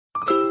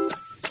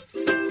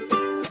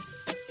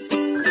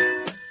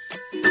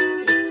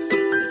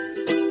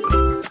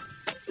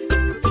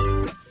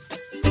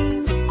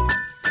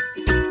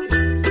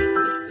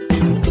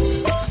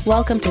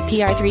Welcome to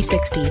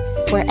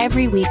PR360, where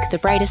every week the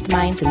brightest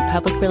minds in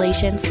public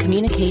relations,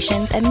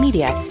 communications, and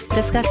media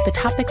discuss the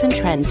topics and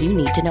trends you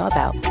need to know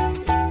about.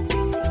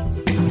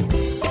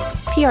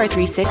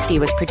 PR360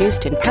 was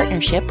produced in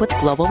partnership with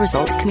Global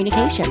Results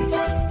Communications.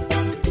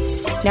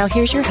 Now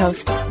here's your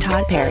host,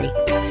 Todd Perry.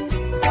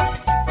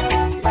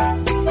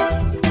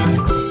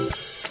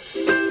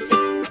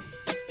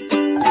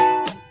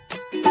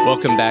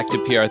 Welcome back to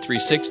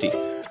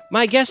PR360.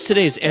 My guest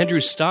today is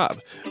Andrew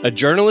Staub, a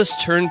journalist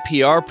turned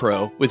PR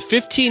pro with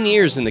 15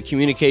 years in the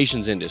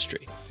communications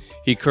industry.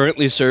 He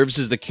currently serves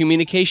as the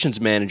communications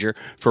manager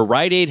for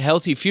Rite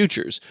Healthy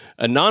Futures,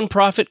 a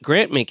nonprofit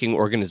grant-making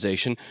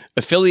organization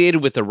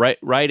affiliated with the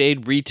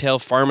Rite retail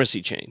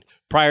pharmacy chain.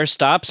 Prior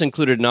stops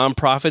included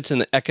nonprofits in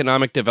the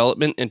economic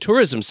development and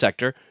tourism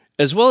sector,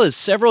 as well as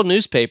several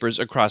newspapers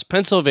across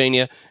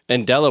Pennsylvania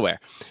and Delaware.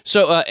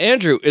 So,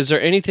 Andrew, is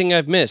there anything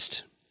I've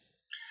missed?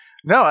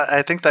 No,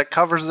 I think that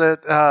covers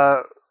it.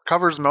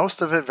 Covers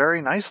most of it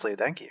very nicely.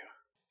 Thank you.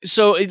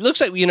 So it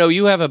looks like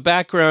you have a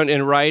background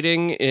in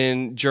writing,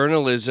 in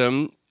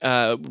journalism.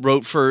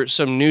 Wrote for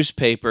some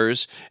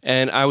newspapers,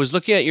 and I was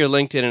looking at your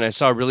LinkedIn, and I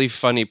saw a really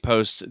funny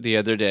post the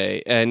other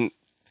day. And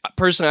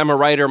personally, I'm a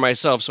writer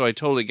myself, so I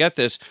totally get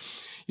this.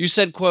 You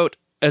said, "quote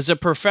As a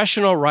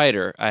professional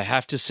writer, I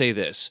have to say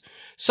this: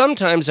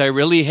 sometimes I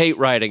really hate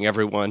writing.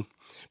 Everyone,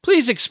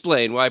 please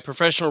explain why a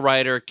professional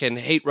writer can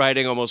hate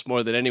writing almost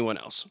more than anyone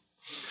else."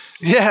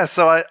 Yeah,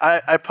 so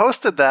I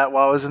posted that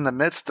while I was in the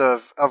midst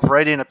of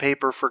writing a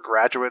paper for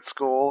graduate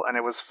school, and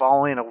it was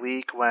following a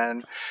week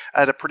when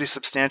I had a pretty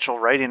substantial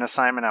writing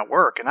assignment at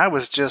work, and I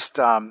was just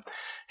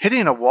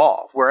hitting a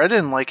wall where I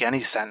didn't like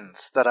any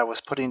sentence that I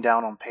was putting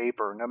down on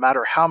paper, no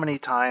matter how many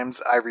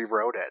times I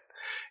rewrote it.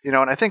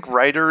 And I think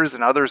writers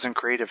and others in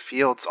creative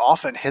fields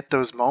often hit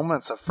those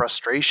moments of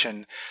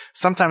frustration.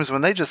 Sometimes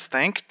when they just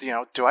think,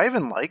 do I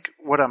even like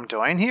what I'm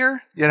doing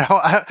here?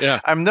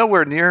 I'm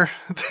nowhere near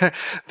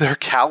their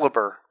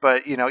caliber.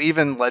 But,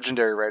 even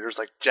legendary writers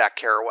like Jack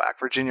Kerouac,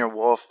 Virginia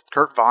Woolf,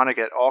 Kurt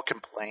Vonnegut all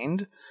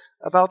complained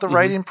about the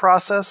writing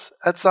process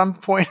at some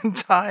point in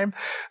time.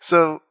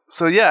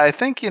 So yeah, I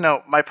think,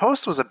 my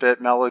post was a bit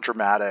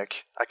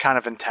melodramatic. I kind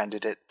of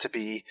intended it to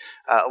be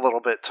a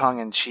little bit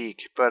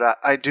tongue-in-cheek, but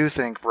I do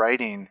think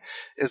writing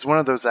is one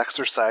of those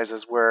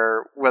exercises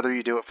where whether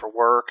you do it for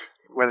work,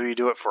 whether you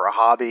do it for a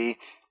hobby,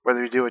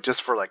 whether you do it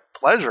just for like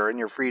pleasure in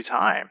your free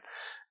time,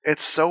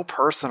 it's so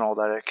personal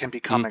that it can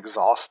become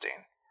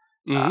exhausting.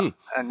 And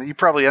you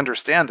probably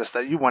understand this,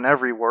 that you want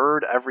every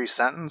word, every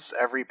sentence,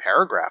 every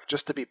paragraph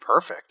just to be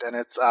perfect. And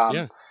it's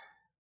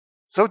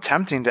so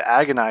tempting to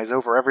agonize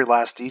over every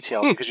last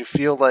detail because you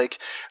feel like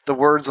the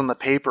words on the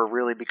paper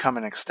really become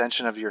an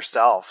extension of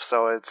yourself.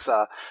 So it's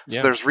so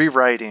there's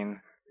rewriting,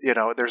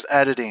 there's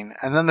editing,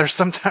 and then there's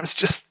sometimes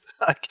just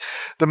like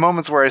the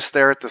moments where I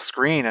stare at the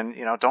screen and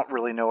don't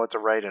really know what to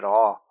write at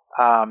all.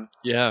 Go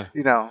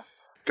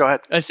ahead.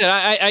 I said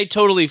I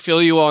totally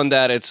feel you on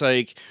that. It's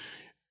like,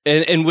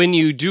 and when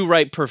you do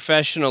write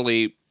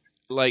professionally,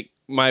 like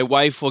my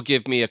wife will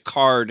give me a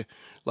card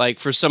like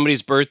for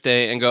somebody's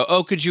birthday and go,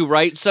 "Oh, could you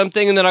write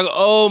something?" And then I go,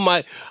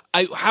 "Oh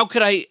how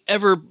could I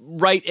ever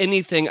write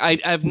anything? I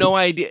have no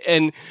idea."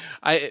 And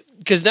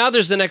because now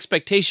there's an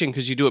expectation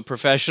because you do it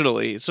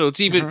professionally, so it's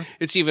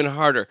even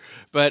harder.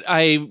 But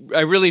I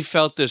really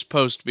felt this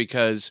post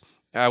because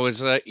I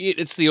was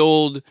it's the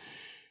old,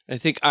 I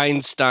think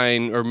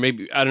Einstein, or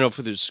maybe I don't know if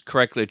it was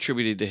correctly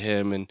attributed to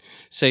him, and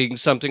saying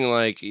something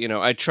like,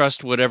 "I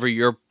trust whatever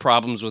your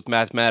problems with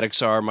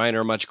mathematics are, mine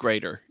are much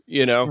greater."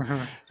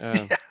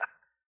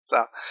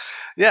 So,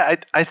 yeah,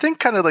 I think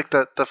kind of like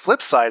the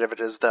flip side of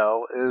it is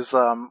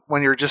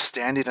when you're just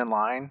standing in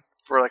line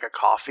for like a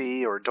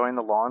coffee or doing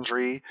the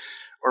laundry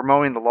or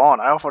mowing the lawn,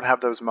 I often have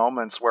those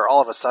moments where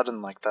all of a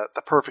sudden like the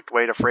perfect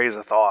way to phrase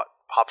a thought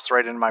pops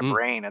right in my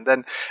brain. And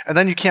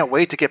then you can't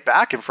wait to get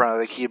back in front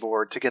of the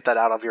keyboard to get that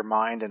out of your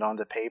mind and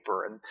onto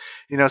paper.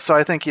 And, so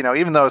I think,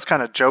 even though it's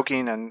kind of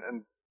joking and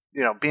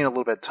being a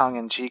little bit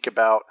tongue-in-cheek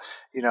about,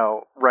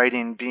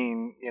 writing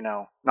being,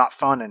 not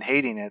fun and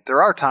hating it,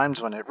 there are times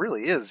when it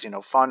really is,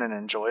 fun and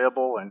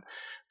enjoyable and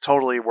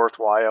totally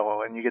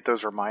worthwhile. And you get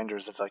those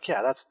reminders of like,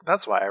 yeah,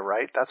 that's why I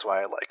write. That's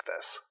why I like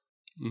this.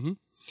 Mm-hmm.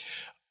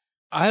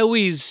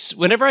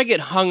 Whenever I get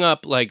hung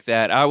up like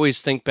that, I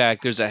always think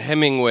back, there's a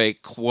Hemingway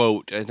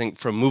quote, I think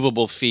from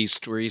Movable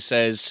Feast, where he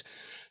says,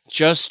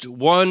 "Just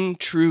one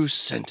true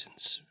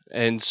sentence."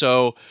 And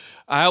so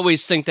I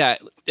always think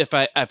that if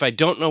I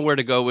don't know where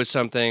to go with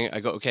something, I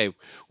go, okay,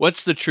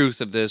 what's the truth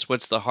of this?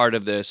 What's the heart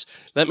of this?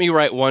 Let me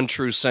write one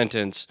true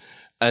sentence,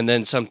 and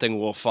then something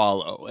will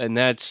follow. And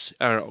that's,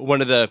 I don't know,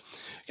 one of the,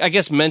 I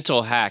guess,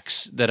 mental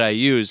hacks that I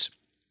use.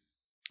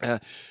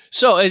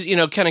 So, as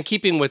kind of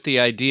keeping with the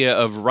idea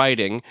of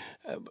writing,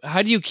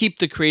 how do you keep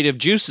the creative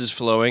juices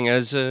flowing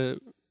as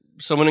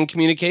someone in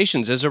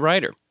communications, as a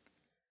writer?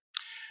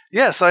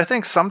 Yeah, so I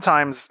think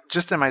sometimes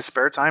just in my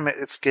spare time,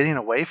 it's getting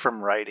away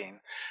from writing.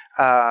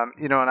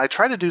 And I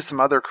try to do some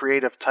other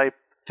creative type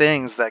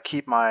things that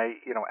keep my,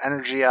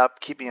 energy up,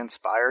 keep me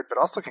inspired, but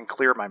also can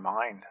clear my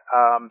mind.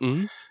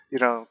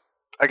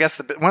 I guess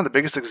one of the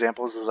biggest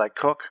examples is I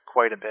cook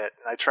quite a bit.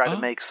 I try to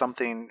make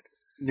something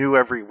new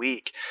every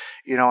week,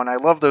 and I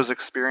love those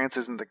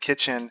experiences in the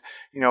kitchen,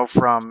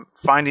 from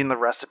finding the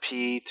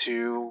recipe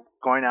to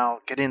going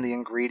out, getting the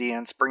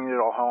ingredients, bringing it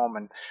all home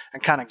and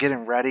kind of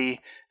getting ready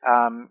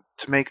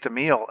to make the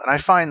meal. And I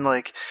find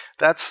like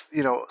that's,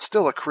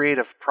 still a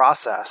creative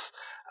process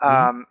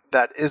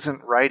that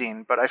isn't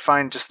writing, but I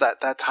find just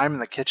that time in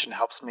the kitchen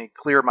helps me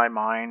clear my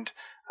mind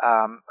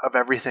of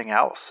everything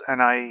else.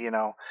 And I,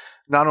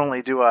 not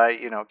only do I,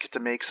 get to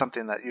make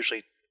something that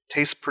usually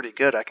tastes pretty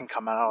good, I can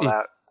come out of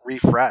that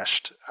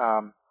refreshed.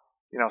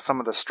 Some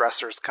of the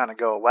stressors kind of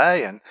go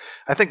away, and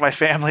I think my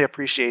family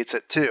appreciates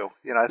it too.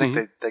 I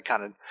think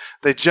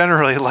they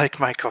generally like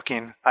my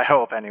cooking. I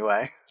hope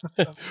anyway.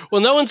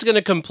 Well, no one's going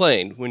to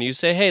complain when you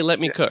say, "Hey, let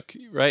me cook,"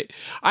 right?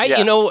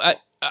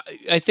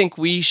 I think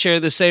we share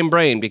the same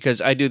brain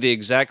because I do the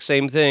exact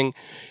same thing.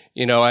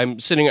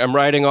 I'm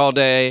writing all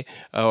day,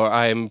 or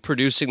I'm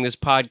producing this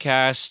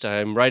podcast,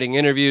 I'm writing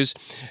interviews,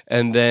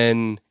 and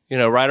then,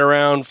 right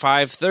around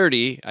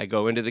 5:30, I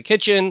go into the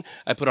kitchen,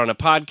 I put on a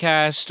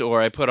podcast,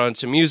 or I put on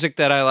some music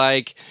that I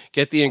like,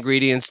 get the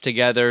ingredients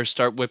together,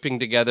 start whipping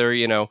together,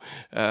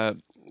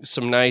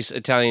 some nice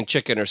Italian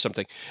chicken or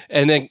something.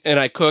 And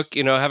I cook,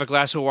 have a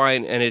glass of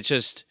wine, and it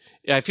just,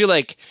 I feel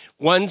like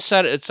one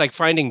side, it's like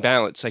finding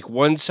balance. Like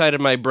one side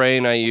of my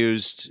brain I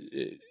used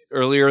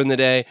earlier in the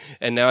day,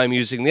 and now I'm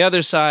using the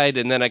other side,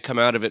 and then I come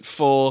out of it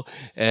full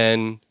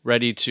and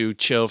ready to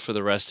chill for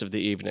the rest of the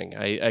evening.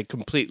 I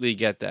completely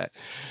get that.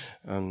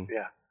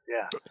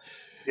 Yeah,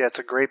 it's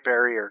a great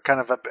barrier,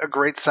 kind of a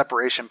great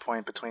separation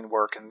point between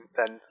work and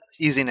then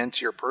easing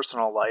into your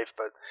personal life,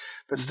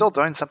 but still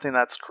doing something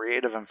that's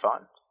creative and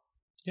fun.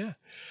 Yeah.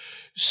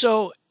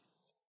 So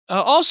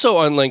also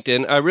on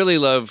LinkedIn, I really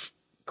love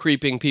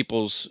creeping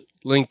people's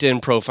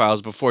LinkedIn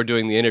profiles before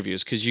doing the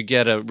interviews, because you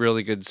get a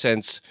really good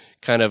sense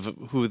kind of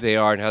who they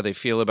are and how they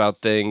feel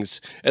about things,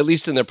 at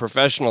least in their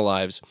professional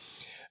lives.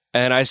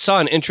 And I saw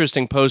an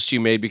interesting post you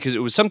made because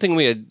it was something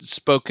we had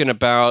spoken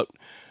about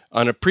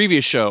on a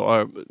previous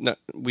show,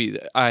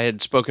 I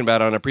had spoken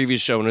about on a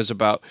previous show, and it was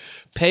about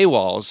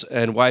paywalls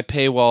and why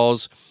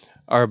paywalls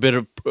are a bit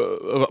of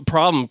a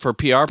problem for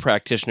PR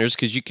practitioners,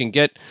 because you can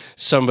get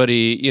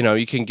somebody,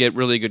 you can get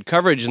really good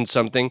coverage in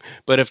something,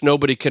 but if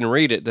nobody can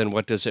read it, then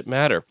what does it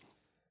matter?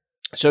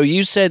 So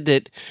you said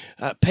that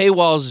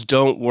paywalls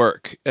don't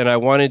work, and I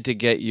wanted to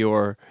get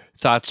your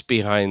thoughts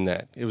behind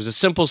that. It was a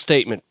simple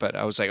statement, but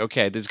I was like,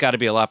 okay, there's got to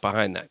be a lot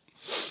behind that.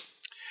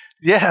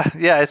 Yeah.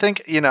 I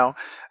think,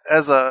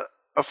 as a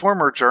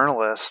former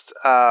journalist,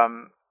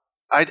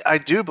 I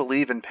do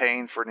believe in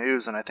paying for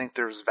news, and I think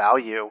there's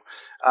value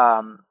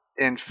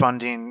in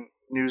funding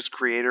news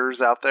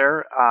creators out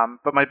there.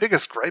 But my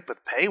biggest gripe with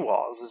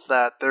paywalls is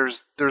that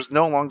there's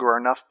no longer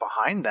enough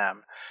behind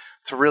them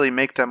to really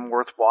make them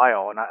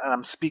worthwhile. And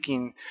I'm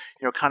speaking,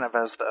 kind of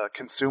as the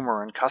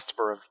consumer and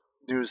customer of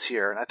news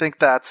here. And I think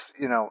that's,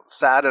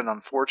 sad and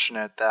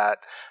unfortunate that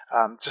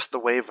just the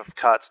wave of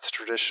cuts to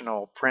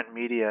traditional print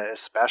media,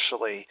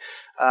 especially,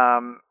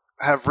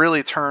 have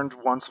really turned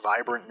once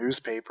vibrant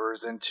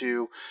newspapers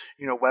into,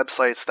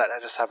 websites that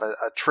just have a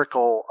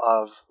trickle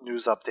of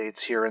news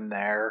updates here and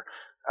there.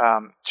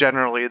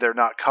 Generally, they're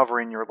not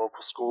covering your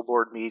local school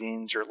board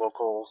meetings, your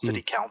local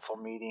city council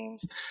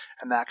meetings,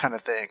 and that kind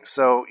of thing.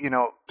 So,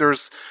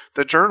 there's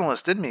the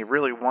journalist in me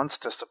really wants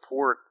to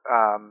support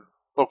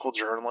local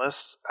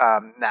journalists,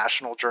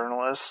 national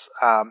journalists.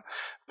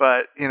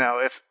 But,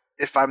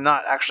 if I'm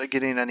not actually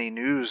getting any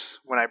news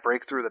when I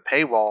break through the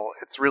paywall,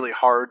 it's really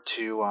hard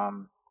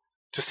to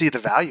see the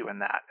value in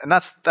that. And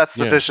that's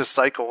the vicious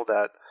cycle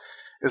that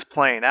is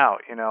playing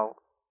out.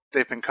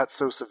 They've been cut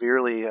so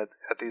severely at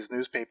these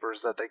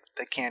newspapers that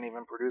they can't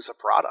even produce a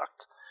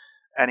product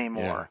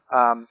anymore.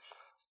 Yeah.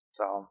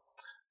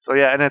 So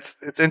yeah, and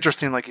it's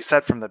interesting, like you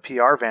said, from the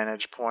PR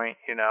vantage point,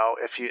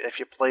 if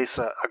you place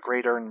a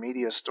great earned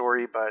media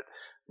story, but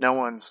no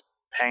one's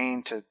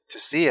paying to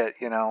see it,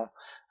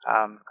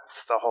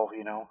 it's the whole,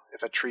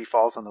 if a tree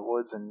falls in the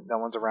woods and no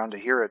one's around to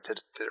hear it, did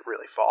it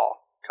really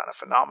fall kind of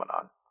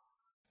phenomenon.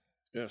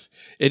 Yes.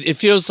 It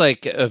feels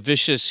like a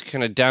vicious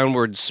kind of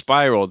downward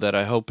spiral that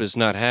I hope is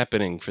not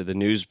happening for the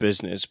news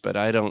business, but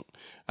I don't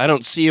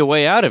see a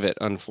way out of it,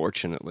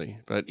 unfortunately.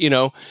 But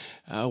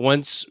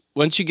once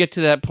you get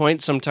to that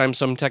point, sometimes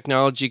some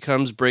technology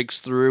comes,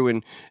 breaks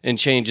through, and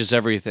changes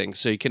everything.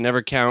 So you can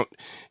never count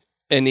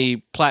any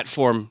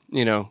platform,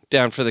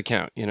 down for the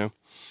count.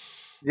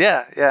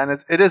 Yeah, and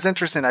it is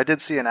interesting. I did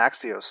see an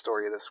Axios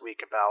story this week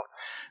about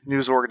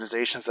news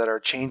organizations that are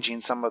changing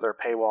some of their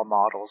paywall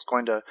models,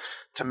 going to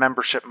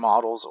membership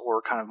models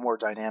or kind of more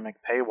dynamic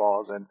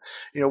paywalls. And,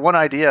 one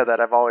idea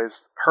that I've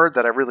always heard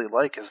that I really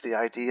like is the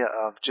idea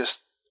of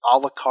just a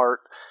la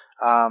carte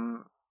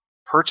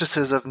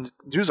purchases of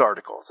news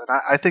articles. And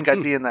I think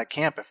I'd be in that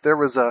camp. If there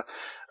was a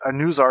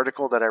news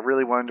article that I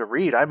really wanted to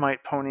read, I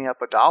might pony up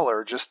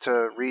 $1 just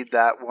to read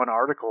that one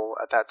article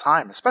at that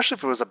time, especially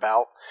if it was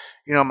about,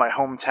 my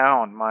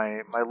hometown,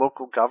 my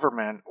local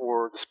government,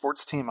 or the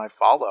sports team I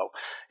follow.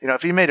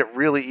 If you made it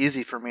really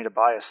easy for me to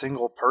buy a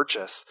single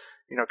purchase,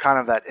 kind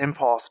of that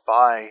impulse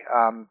buy,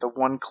 the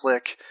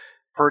one-click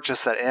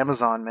purchase that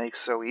Amazon makes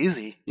so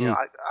easy.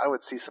 I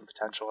would see some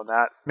potential in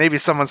that. Maybe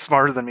someone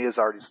smarter than me has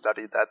already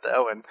studied that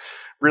though, and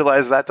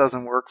realized that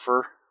doesn't work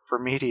for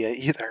media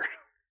either.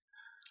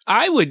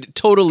 I would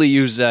totally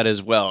use that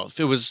as well. If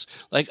it was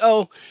like,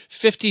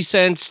 50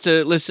 cents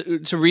to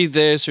read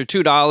this, or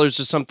 $2 or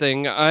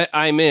something,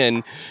 I'm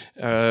in.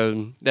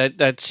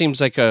 That seems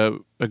like a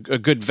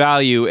good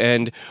value.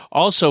 And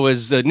also,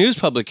 as the news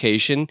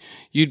publication,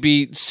 you'd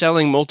be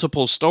selling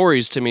multiple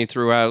stories to me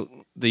throughout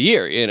the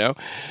year, Yeah.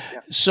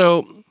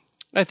 So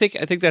I think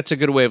that's a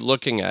good way of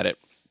looking at it.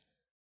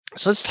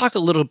 So let's talk a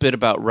little bit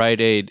about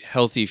Rite Aid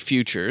Healthy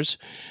Futures.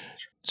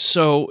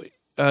 So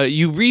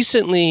you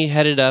recently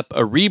headed up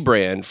a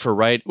rebrand for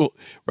Rite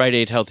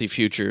Aid Healthy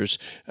Futures.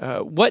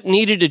 What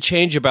needed to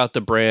change about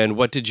the brand?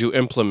 What did you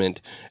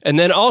implement? And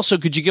then also,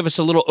 could you give us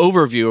a little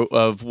overview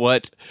of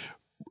what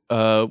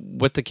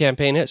the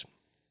campaign is?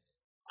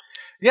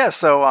 Yeah,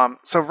 so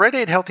Rite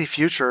Aid Healthy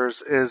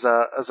Futures is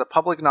a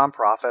public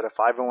nonprofit, a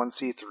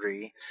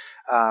 501c3,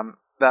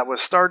 that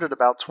was started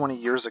about 20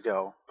 years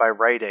ago by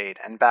Rite Aid,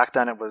 and back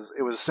then it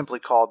was simply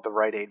called the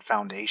Rite Aid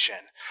Foundation,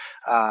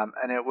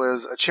 and it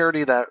was a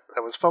charity that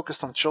was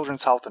focused on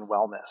children's health and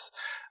wellness.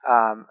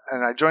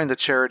 And I joined the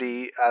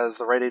charity as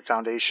the Rite Aid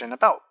Foundation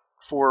about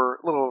a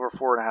little over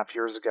 4.5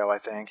 years ago, I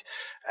think,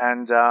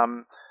 and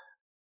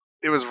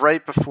it was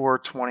right before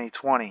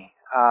 2020.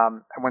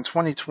 And when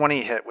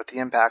 2020 hit with the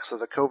impacts of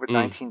the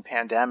COVID-19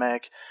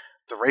 pandemic,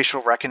 the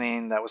racial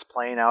reckoning that was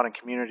playing out in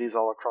communities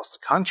all across the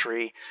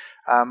country,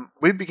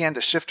 we began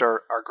to shift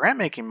our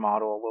grant-making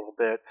model a little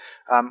bit.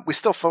 We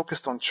still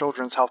focused on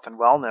children's health and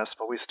wellness,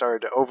 but we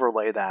started to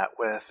overlay that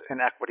with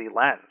an equity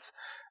lens.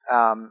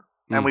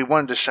 And we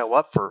wanted to show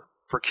up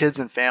for kids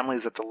and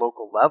families at the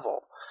local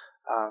level.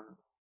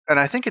 And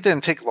I think it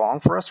didn't take long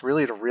for us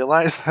really to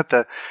realize that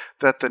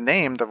the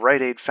name, the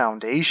Rite Aid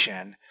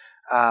Foundation,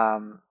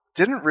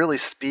 didn't really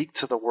speak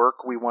to the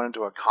work we wanted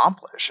to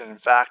accomplish. And in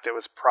fact, it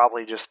was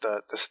probably just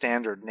the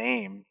standard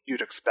name you'd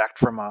expect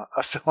from a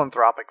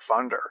philanthropic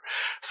funder.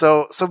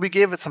 So we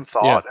gave it some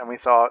thought, and we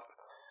thought,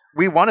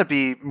 we want to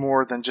be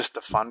more than just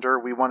a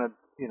funder. We want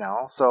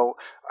to,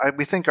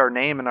 we think our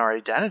name and our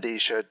identity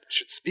should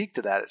speak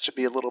to that. It should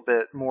be a little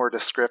bit more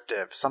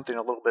descriptive, something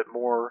a little bit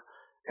more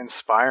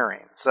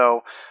inspiring.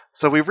 So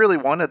we really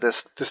wanted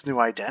this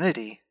new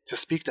identity to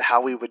speak to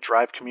how we would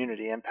drive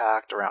community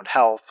impact around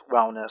health,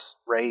 wellness,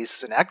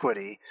 race, and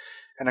equity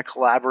in a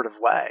collaborative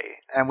way.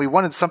 And we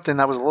wanted something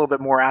that was a little bit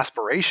more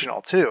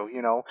aspirational too.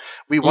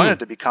 We wanted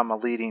to become a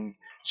leading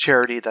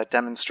charity that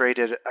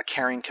demonstrated a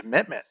caring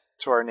commitment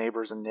to our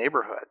neighbors and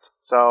neighborhoods.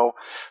 So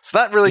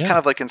that really kind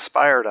of like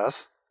inspired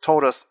us,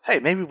 told us, hey,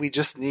 maybe we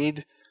just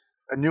need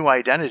a new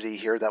identity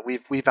here, that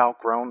we've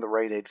outgrown the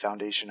Rite Aid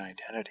Foundation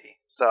identity.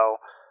 So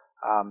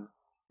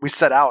we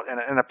set out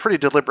in a pretty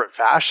deliberate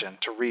fashion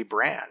to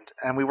rebrand,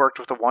 and we worked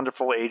with a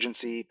wonderful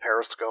agency,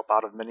 Periscope,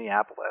 out of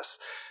Minneapolis,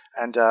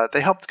 and they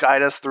helped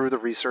guide us through the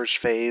research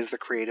phase, the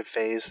creative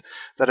phase,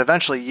 that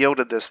eventually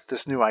yielded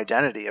this new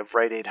identity of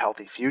Rite Aid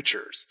Healthy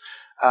Futures.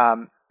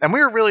 And we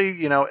were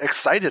really,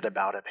 excited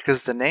about it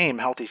because the name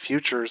Healthy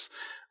Futures,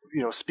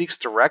 speaks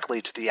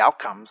directly to the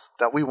outcomes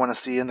that we want to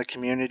see in the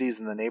communities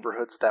and the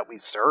neighborhoods that we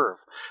serve.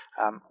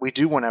 We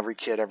do want every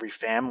kid, every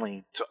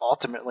family to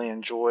ultimately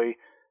enjoy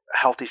a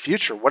healthy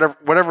future,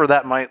 whatever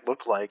that might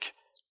look like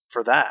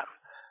for them.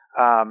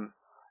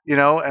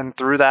 And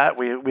through that,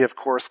 we of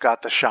course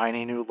got the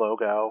shiny new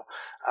logo.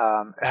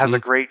 It has a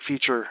great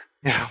feature,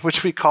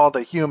 which we call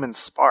the human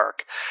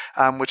spark,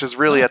 which is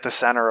really at the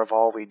center of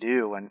all we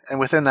do. And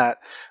within that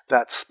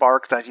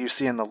spark that you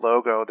see in the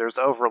logo, there's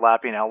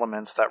overlapping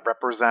elements that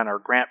represent our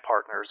grant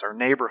partners, our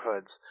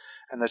neighborhoods,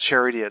 and the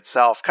charity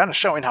itself, kind of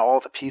showing how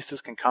all the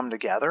pieces can come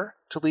together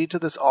to lead to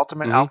this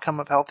ultimate outcome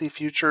of healthy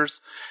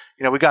futures.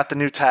 We got the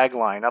new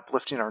tagline,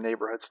 uplifting our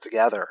neighborhoods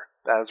together.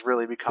 That has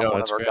really become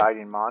one of our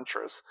guiding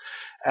mantras.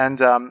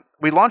 And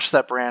we launched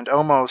that brand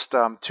almost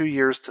 2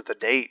 years to the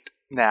date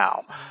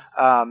now.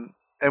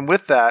 And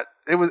with that,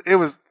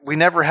 we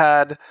never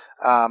had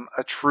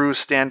a true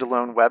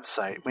standalone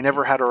website. We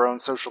never had our own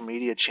social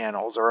media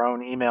channels, our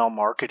own email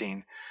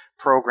marketing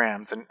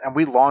programs, and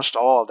we launched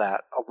all of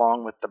that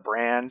along with the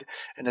brand,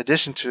 in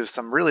addition to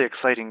some really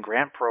exciting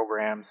grant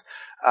programs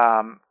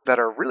that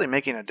are really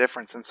making a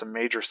difference in some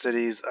major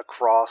cities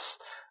across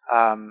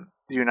the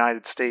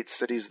United States,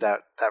 cities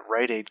that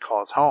Rite Aid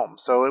calls home.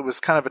 So it was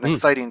kind of an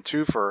exciting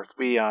twofer.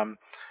 We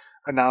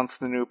announced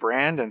the new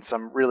brand and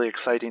some really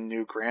exciting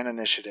new grant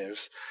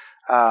initiatives.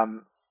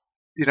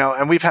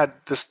 And we've had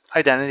this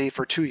identity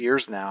for 2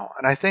 years now,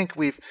 and I think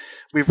we've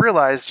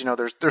realized,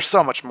 there's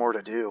so much more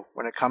to do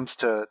when it comes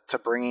to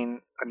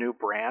bringing a new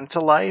brand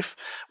to life.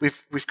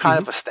 We've kind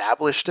of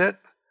established it,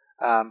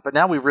 but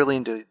now we really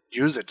need to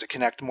use it to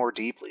connect more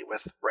deeply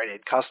with Rite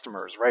Aid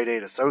customers, Rite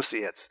Aid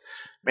associates,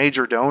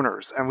 major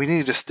donors, and we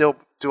need to still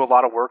do a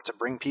lot of work to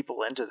bring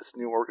people into this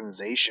new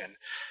organization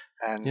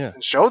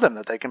and show them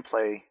that they can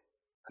play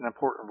an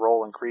important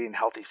role in creating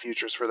healthy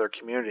futures for their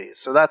communities.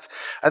 So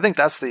I think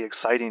that's the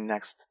exciting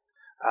next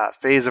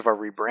phase of our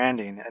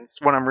rebranding, and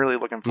it's what I'm really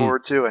looking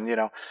forward to. And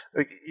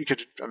you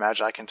could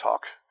imagine I can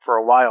talk for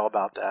a while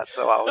about that,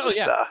 so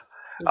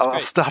I'll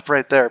stop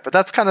right there. But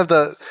that's kind of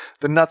the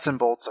nuts and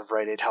bolts of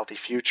Rite Aid Healthy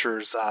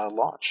Futures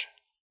launch.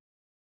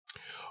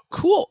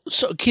 Cool.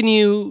 So can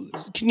you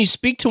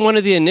speak to one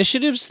of the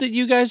initiatives that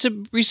you guys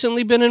have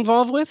recently been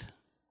involved with?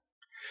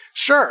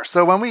 Sure.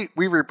 So when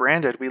we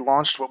rebranded, we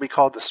launched what we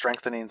called the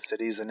Strengthening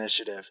Cities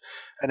Initiative.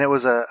 And it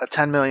was a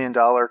 $10 million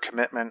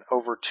commitment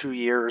over 2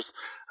 years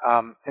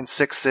in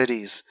 6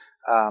 cities,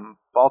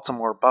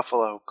 Baltimore,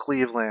 Buffalo,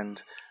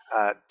 Cleveland,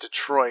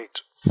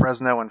 Detroit,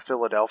 Fresno, and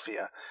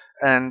Philadelphia.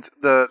 And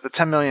the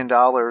 $10 million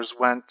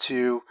went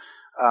to,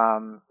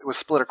 it was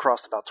split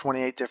across about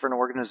 28 different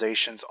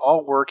organizations,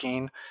 all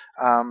working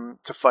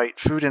to fight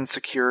food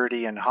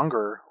insecurity and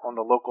hunger on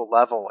the local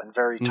level in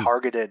very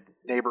targeted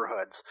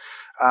neighborhoods.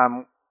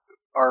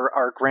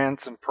 Our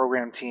grants and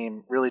program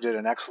team really did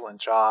an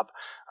excellent job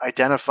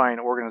identifying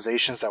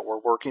organizations that were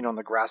working on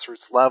the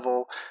grassroots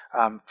level,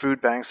 food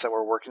banks that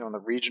were working on the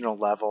regional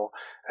level.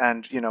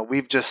 And,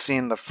 we've just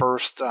seen the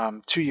first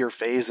 2-year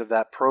phase of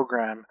that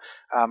program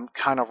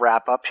kind of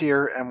wrap up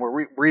here. And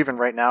we're even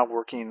right now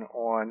working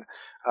on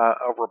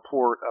a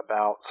report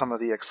about some of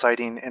the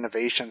exciting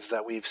innovations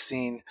that we've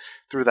seen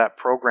through that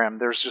program.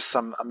 There's just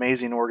some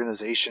amazing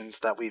organizations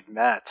that we've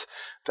met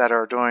that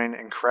are doing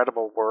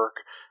incredible work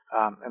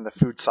in the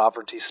food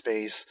sovereignty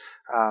space.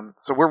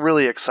 So we're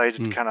really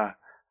excited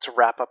to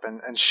wrap up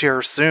and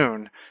share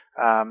soon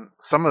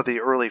some of the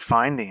early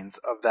findings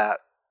of that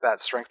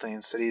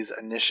Strengthening Cities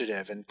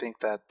initiative, and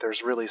think that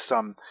there's really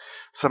some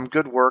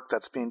good work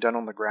that's being done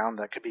on the ground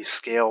that could be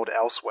scaled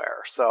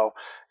elsewhere. So,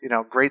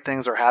 great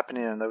things are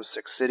happening in those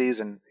 6 cities,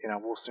 and,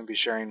 we'll soon be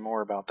sharing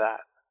more about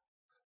that.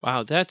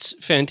 Wow, that's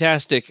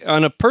fantastic.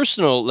 On a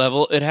personal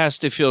level, it has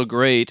to feel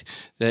great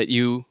that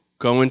you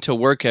go into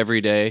work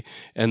every day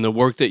and the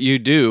work that you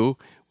do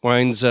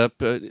winds up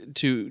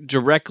to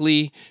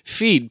directly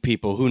feed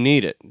people who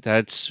need it.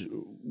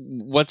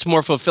 What's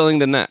more fulfilling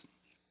than that?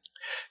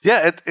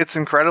 Yeah, it's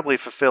incredibly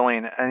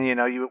fulfilling,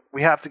 and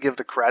we have to give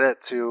the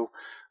credit to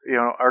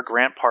our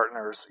grant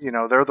partners.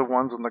 They're the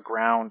ones on the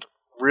ground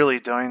really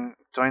doing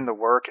the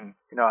work. And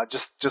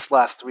just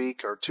last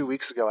week or 2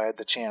 weeks ago, I had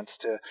the chance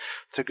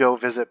to go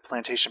visit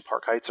Plantation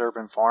Park Heights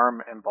Urban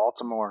Farm in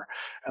Baltimore,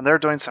 and they're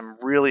doing some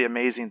really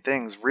amazing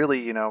things.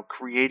 Really,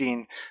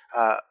 creating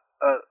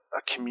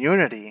a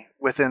community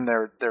within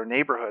their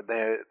neighborhood.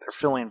 They're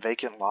filling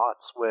vacant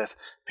lots with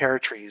pear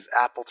trees,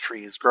 apple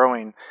trees,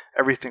 growing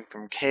everything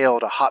from kale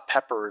to hot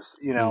peppers,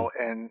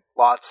 and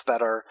lots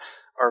that are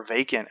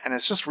vacant. And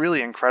it's just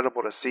really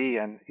incredible to see.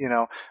 And,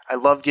 I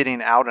love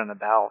getting out and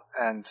about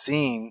and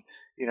seeing,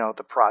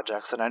 the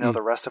projects. And I know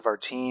the rest of our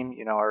team,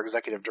 our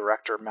executive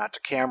director, Matt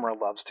DeCamera,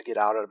 loves to get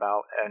out and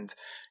about and,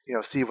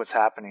 see what's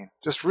happening.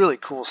 Just really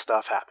cool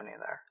stuff happening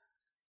there.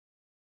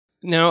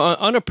 Now,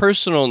 on a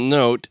personal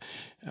note,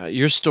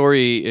 your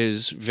story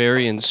is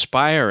very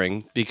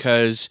inspiring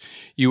because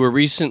you were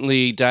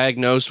recently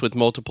diagnosed with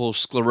multiple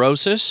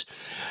sclerosis,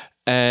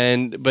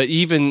 but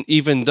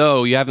even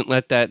though you haven't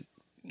let that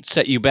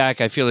set you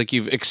back, I feel like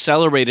you've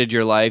accelerated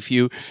your life.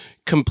 You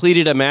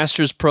completed a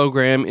master's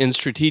program in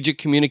strategic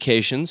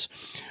communications,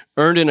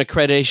 earned an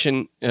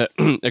accreditation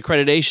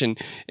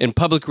in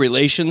public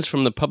relations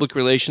from the Public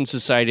Relations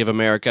Society of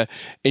America,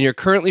 and you're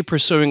currently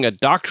pursuing a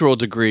doctoral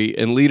degree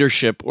in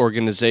leadership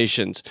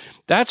organizations.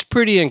 That's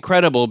pretty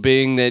incredible,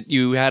 being that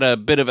you had a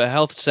bit of a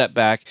health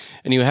setback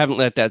and you haven't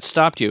let that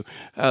stop you.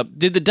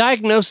 Did the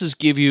diagnosis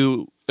give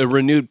you a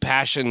renewed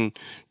passion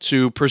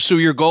to pursue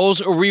your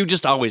goals, or were you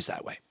just always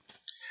that way?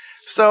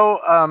 So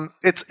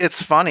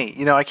it's funny.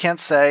 I can't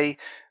say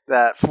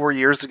that 4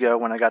 years ago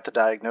when I got the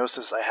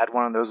diagnosis, I had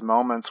one of those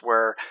moments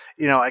where,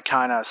 I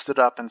kind of stood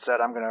up and said,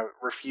 I'm going to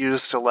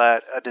refuse to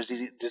let a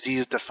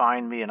disease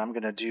define me, and I'm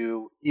going to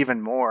do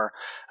even more.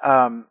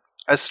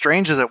 As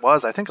strange as it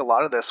was, I think a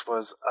lot of this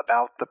was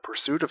about the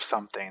pursuit of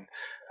something.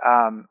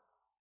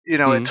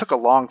 It took a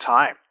long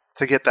time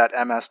to get that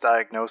MS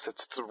diagnosis.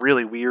 It's a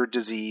really weird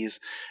disease.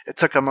 It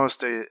took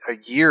almost a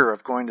year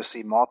of going to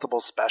see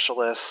multiple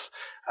specialists,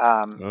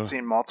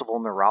 seeing multiple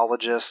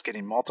neurologists,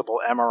 getting multiple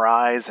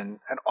MRIs and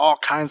all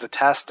kinds of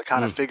tests to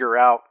kind of figure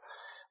out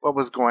what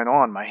was going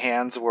on. My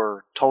hands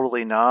were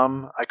totally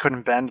numb. I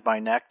couldn't bend my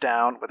neck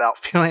down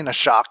without feeling a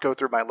shock go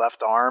through my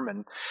left arm.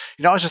 And,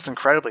 I was just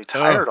incredibly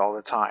tired all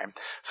the time.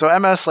 So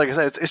MS, like I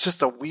said, it's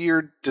just a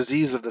weird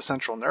disease of the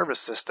central nervous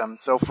system.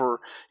 So for,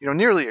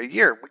 nearly a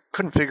year, we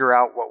couldn't figure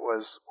out what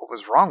was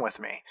wrong with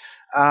me.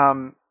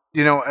 And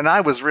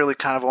I was really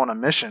kind of on a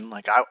mission.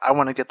 Like, I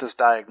want to get this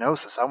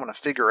diagnosis. I want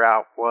to figure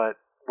out what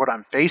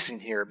I'm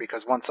facing here,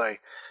 because once I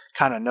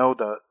kind of know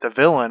the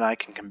villain, I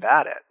can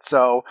combat it.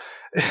 So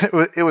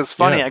it was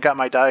funny. Yeah. I got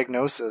my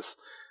diagnosis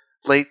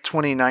late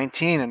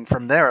 2019, and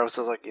from there I was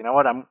just like,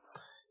 what,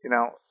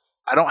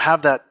 I don't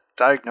have that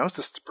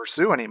diagnosis to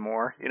pursue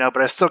anymore,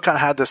 but I still kind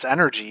of had this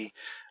energy.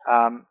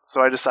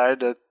 So I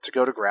decided to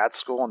go to grad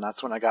school, and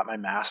that's when I got my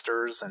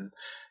master's. And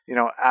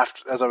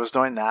as I was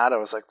doing that, I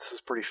was like, this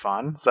is pretty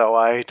fun. So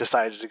I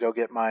decided to go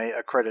get my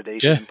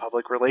accreditation in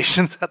public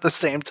relations at the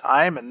same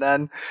time. And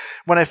then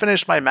when I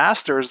finished my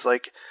master's,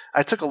 like,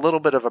 I took a little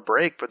bit of a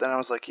break, but then I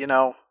was like,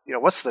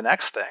 what's the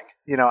next thing?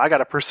 I got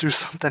to pursue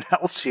something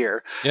else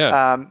here.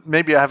 Yeah.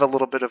 Maybe I have a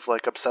little bit of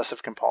like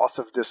obsessive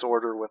compulsive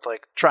disorder with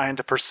like trying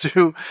to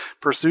pursue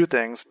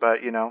things, but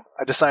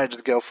I decided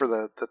to go for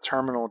the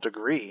terminal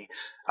degree.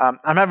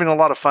 I'm having a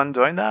lot of fun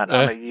doing that.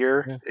 I'm a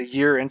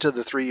year into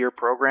the 3-year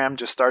program,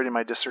 just starting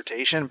my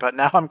dissertation, but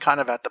now I'm kind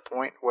of at the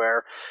point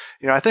where,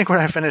 I think when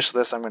I finish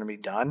this, I'm going to be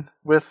done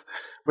with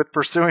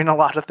pursuing a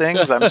lot of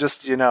things. I'm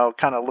just,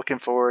 kind of looking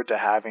forward to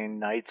having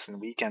nights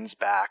and weekends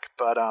back.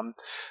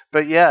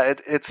 But yeah,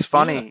 it's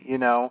funny,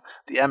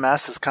 the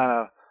MS has kind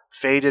of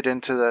faded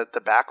into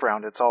the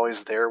background. It's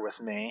always there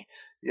with me,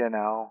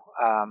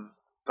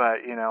 but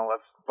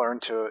I've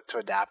learned to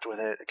adapt with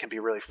it. It can be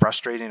really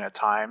frustrating at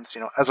times.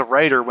 As a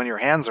writer, when your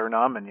hands are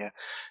numb and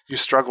you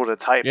struggle to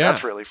type,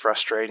 that's really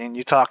frustrating.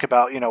 You talk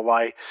about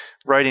why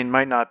writing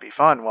might not be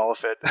fun. Well,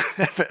 if it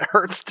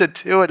hurts to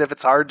do it, if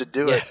it's hard to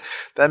do it,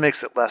 that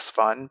makes it less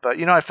fun. But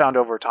I found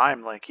over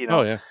time, like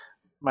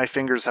my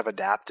fingers have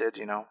adapted.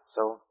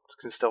 So I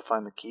can still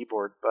find the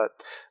keyboard. But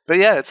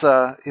yeah, it's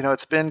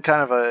it's been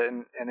kind of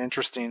an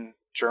interesting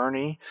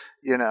journey.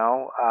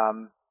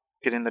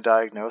 Getting the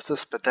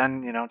diagnosis, but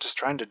then, just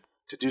trying to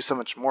do so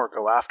much more,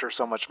 go after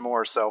so much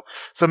more. So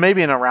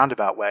maybe in a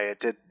roundabout way, it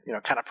did,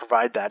 kind of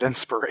provide that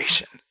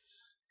inspiration.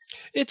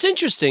 It's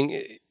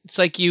interesting. It's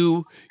like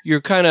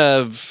you're kind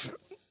of,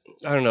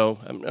 I don't know,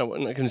 I'm not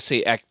going to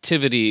say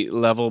activity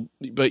level,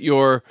 but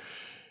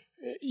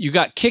you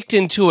got kicked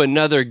into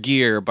another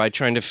gear by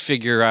trying to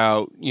figure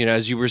out,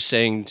 as you were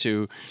saying,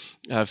 to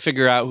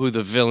figure out who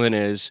the villain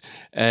is,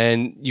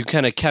 and you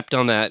kind of kept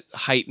on that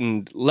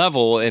heightened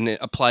level and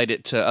applied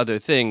it to other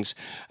things.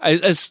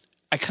 I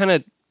kind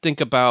of think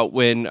about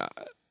when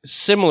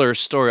similar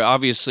story,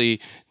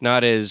 obviously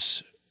not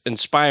as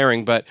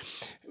inspiring, but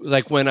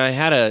like when I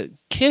had a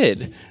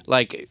kid,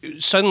 like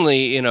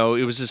suddenly, it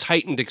was this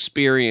heightened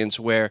experience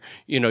where,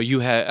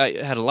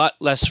 I had a lot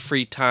less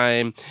free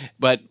time,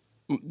 but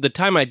the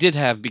time I did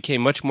have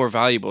became much more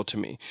valuable to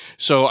me.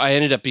 So I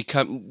ended up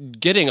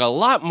getting a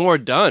lot more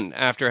done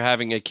after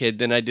having a kid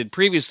than I did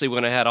previously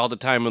when I had all the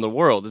time in the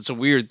world. It's a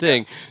weird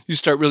thing. You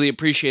start really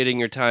appreciating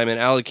your time and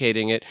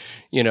allocating it.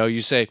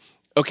 You say,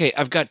 okay,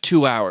 I've got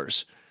 2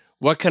 hours.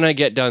 What can I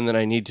get done that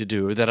I need to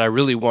do or that I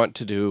really want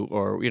to do?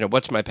 Or,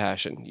 what's my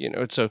passion?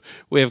 It's a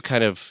way of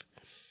kind of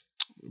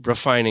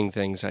refining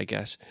things, I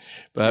guess.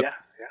 But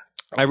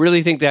I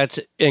really think that's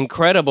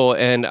incredible.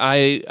 And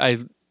I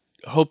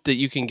hope that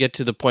you can get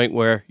to the point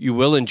where you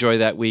will enjoy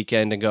that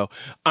weekend and go,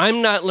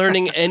 I'm not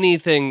learning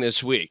anything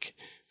this week.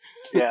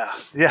 Yeah.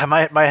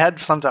 My head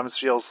sometimes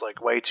feels like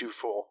way too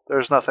full.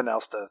 There's nothing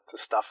else to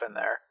stuff in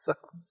there.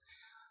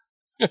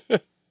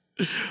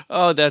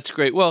 Oh, that's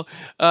great. Well,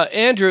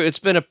 Andrew, it's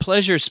been a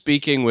pleasure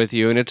speaking with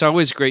you, and it's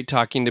always great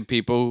talking to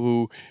people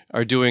who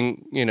are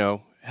doing,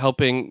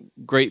 helping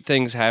great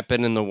things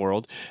happen in the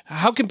world.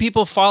 How can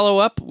people follow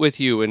up with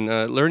you and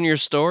learn your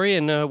story,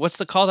 and what's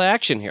the call to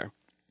action here?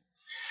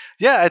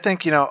 Yeah, I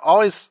think,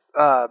 always,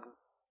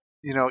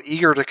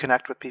 eager to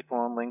connect with people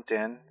on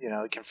LinkedIn.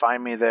 You can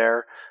find me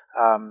there.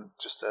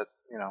 Just at,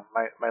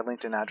 my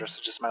LinkedIn address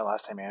is just my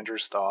last name, Andrew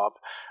Staub.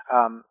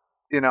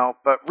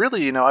 But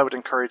really, I would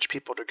encourage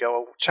people to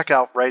go check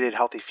out Rite Aid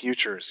Healthy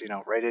Futures,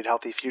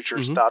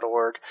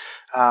 riteaidhealthyfutures.org.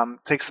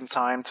 Take some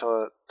time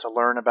to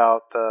learn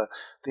about the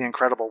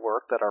incredible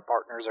work that our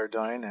partners are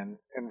doing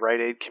in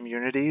Rite Aid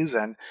communities.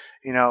 And,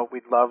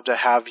 we'd love to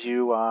have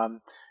you,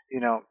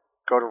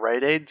 go to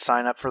Rite Aid,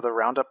 sign up for the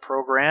Roundup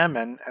program,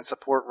 and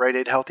support Rite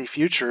Aid Healthy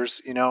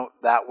Futures,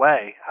 that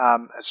way.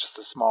 It's just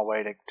a small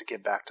way to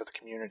give back to the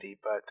community.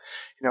 But,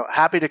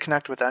 happy to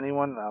connect with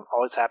anyone. I'm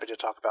always happy to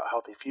talk about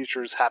Healthy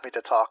Futures, happy to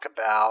talk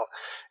about,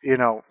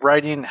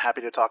 writing,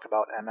 happy to talk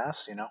about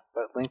MS,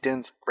 but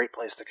LinkedIn's a great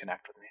place to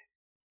connect with me.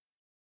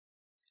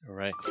 All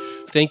right.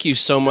 Thank you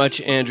so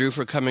much, Andrew,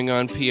 for coming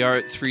on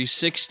PR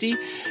 360,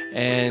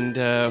 and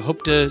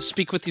hope to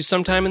speak with you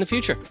sometime in the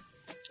future.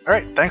 All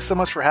right. Thanks so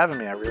much for having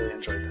me. I really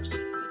enjoyed this.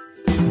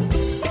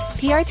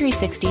 PR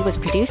 360 was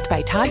produced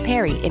by Todd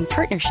Perry in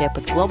partnership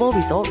with Global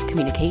Results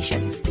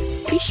Communications.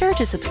 Be sure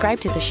to subscribe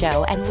to the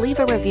show and leave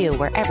a review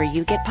wherever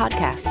you get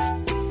podcasts.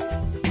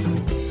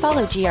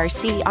 Follow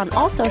GRC on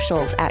all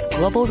socials at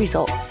Global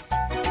Results.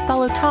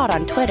 Follow Todd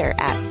on Twitter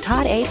at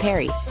Todd A.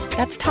 Perry.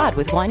 That's Todd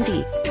with 1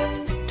 D.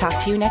 Talk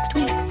to you next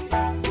week.